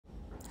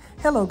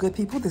Hello, good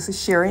people. This is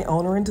Sherry,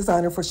 owner and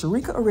designer for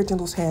Sherika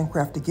Originals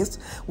Handcrafted Gifts,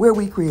 where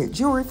we create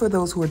jewelry for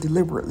those who are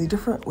deliberately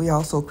different. We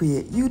also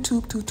create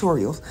YouTube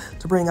tutorials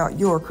to bring out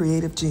your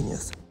creative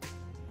genius.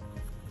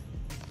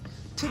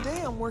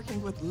 Today I'm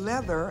working with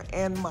leather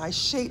and my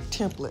shape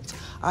templates.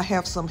 I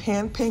have some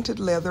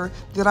hand-painted leather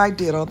that I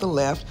did on the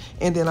left,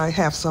 and then I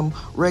have some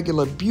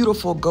regular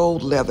beautiful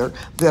gold leather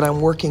that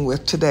I'm working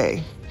with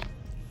today.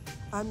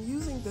 I'm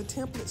using the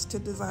templates to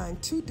design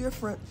two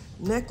different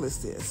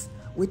necklaces,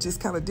 which is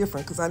kind of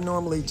different because I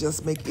normally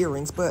just make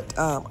earrings, but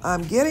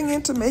I'm getting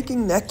into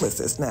making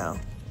necklaces now.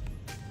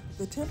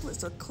 The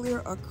templates are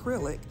clear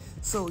acrylic,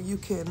 so you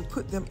can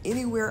put them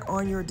anywhere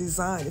on your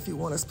design if you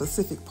want a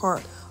specific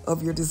part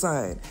of your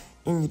design.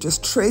 And you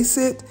just trace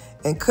it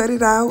and cut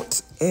it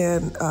out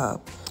and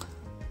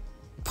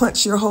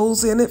punch your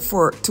holes in it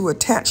to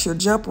attach your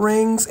jump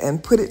rings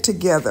and put it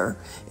together.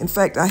 In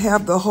fact, I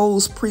have the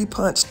holes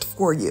pre-punched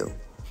for you.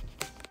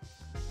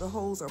 The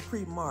holes are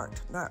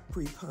pre-marked, not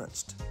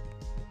pre-punched.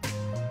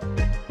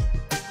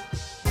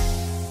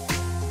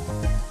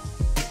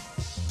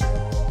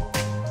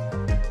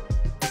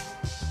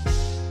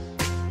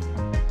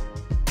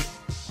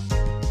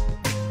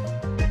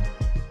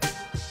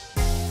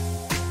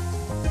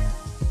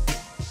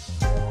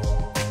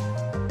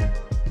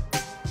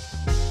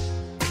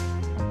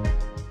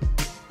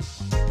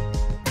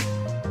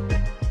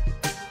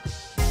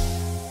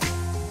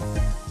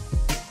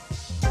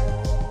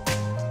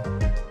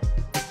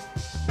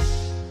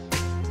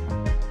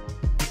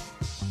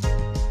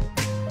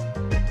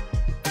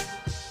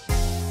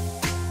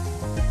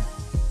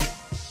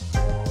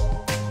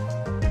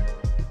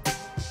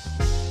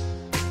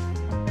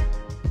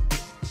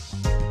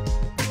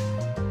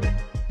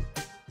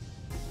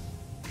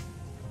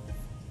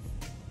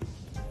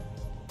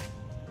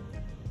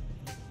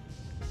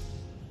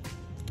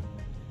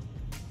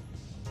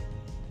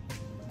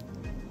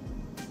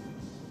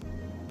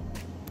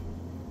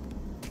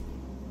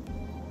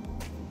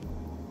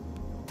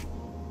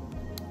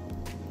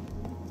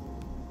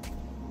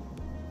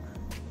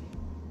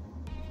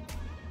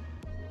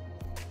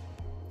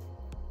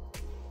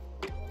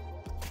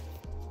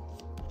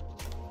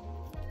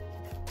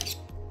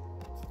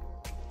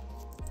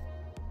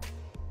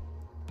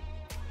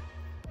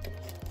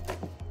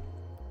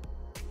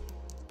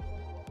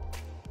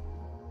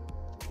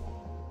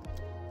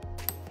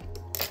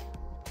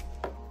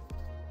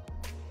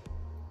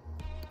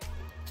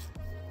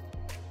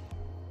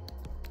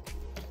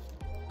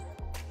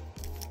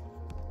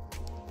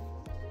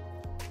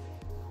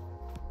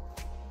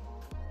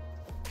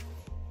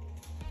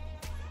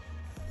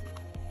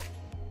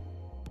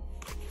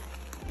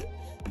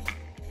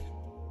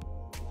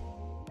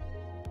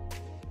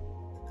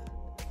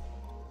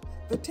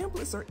 The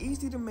templates are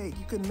easy to make.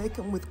 You can make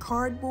them with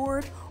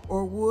cardboard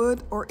or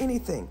wood or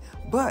anything.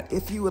 But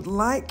if you would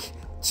like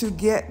to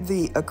get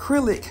the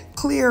acrylic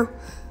clear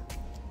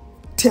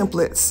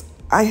templates,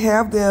 I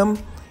have them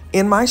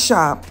in my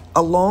shop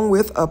along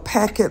with a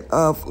packet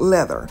of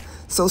leather.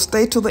 So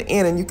stay till the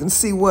end and you can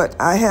see what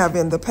I have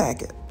in the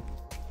packet.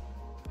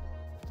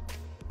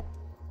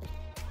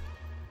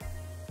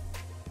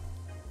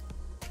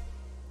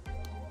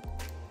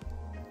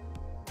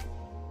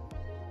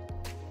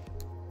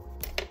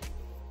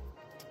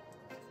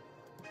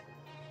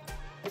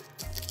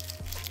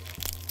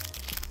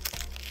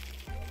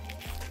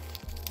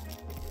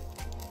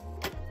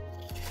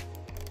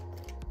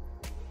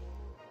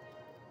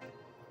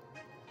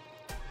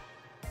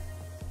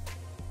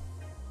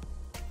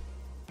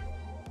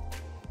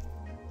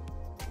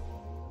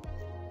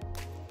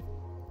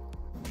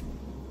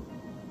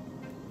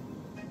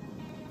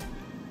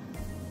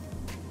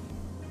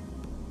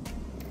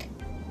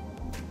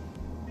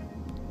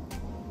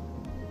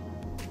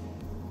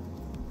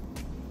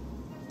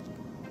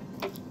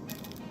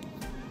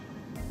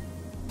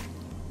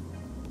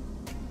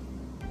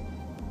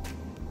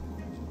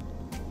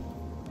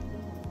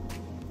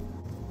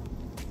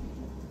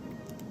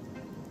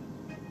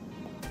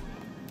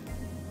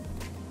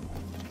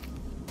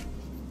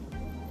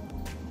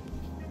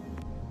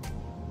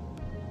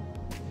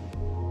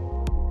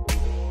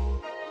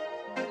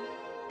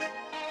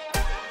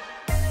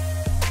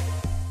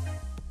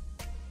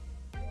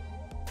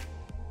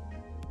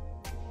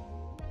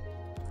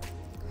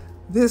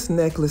 This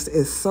necklace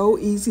is so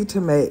easy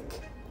to make.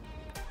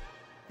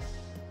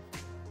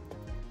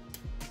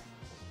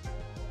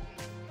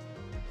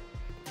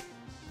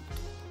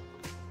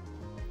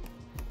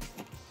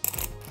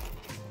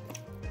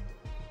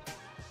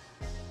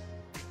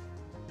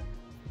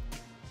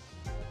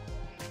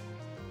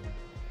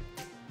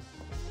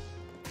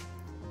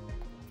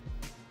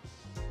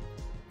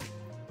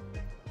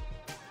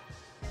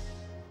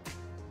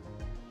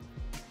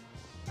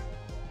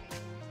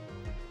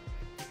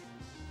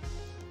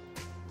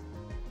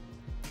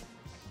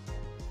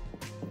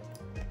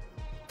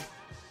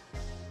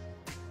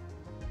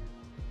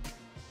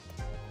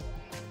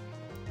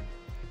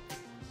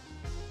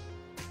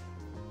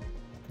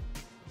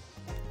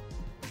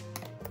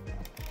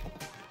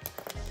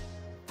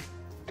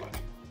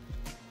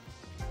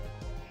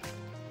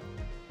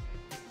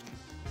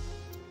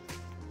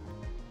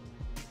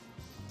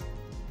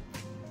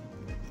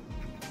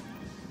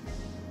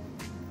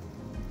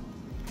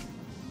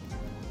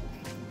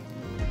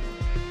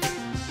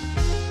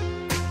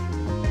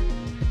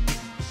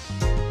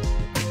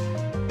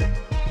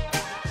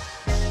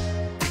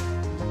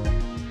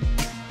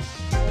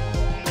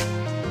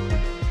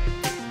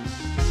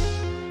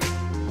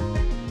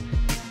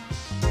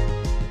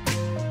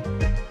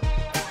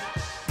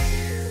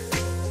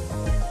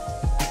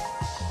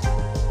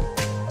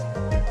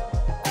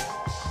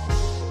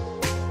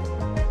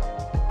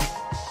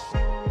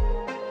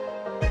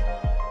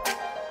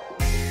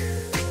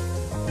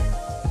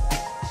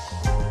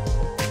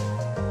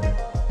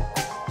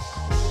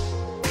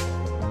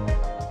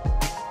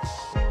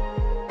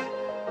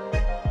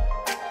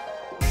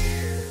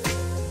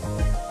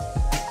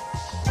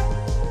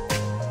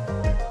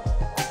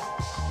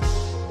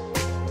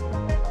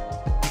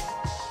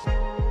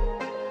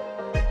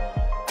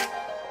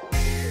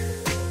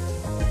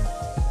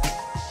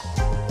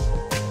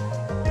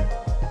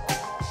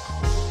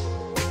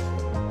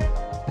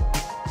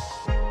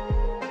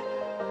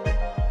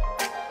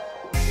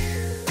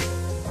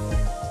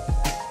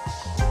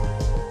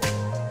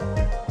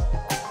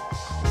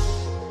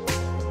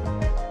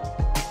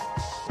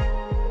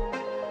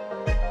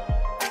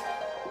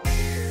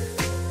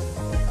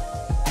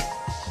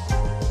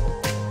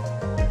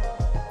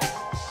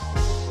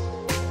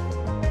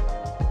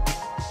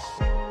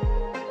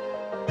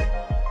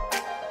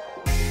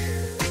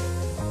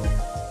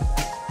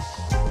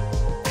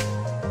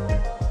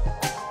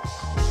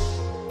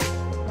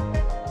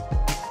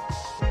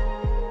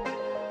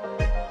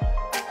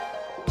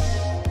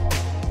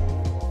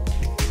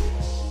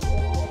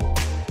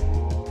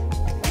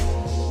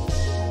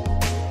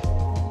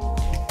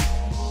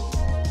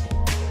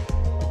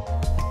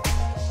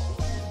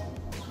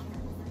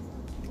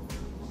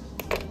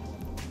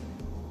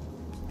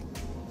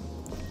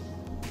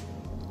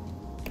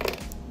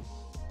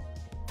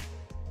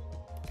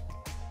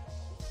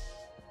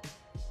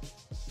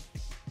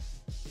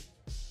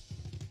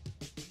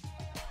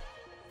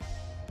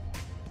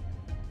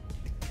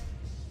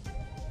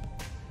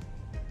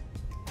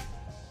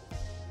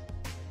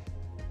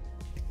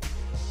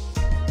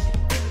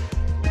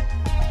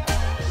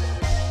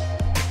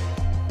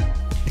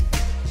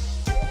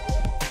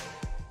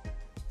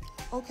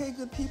 Okay,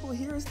 good people,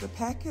 here is the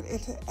packet.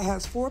 It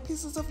has 4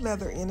 pieces of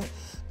leather in it,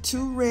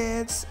 2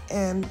 reds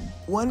and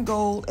 1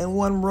 gold and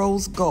 1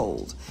 rose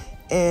gold.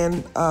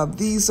 And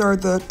these are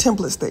the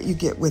templates that you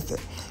get with it.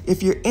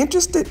 If you're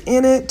interested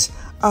in it,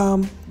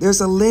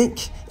 there's a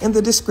link in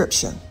the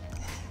description.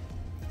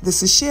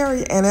 This is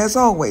Sherry, and as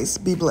always,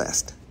 be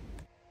blessed.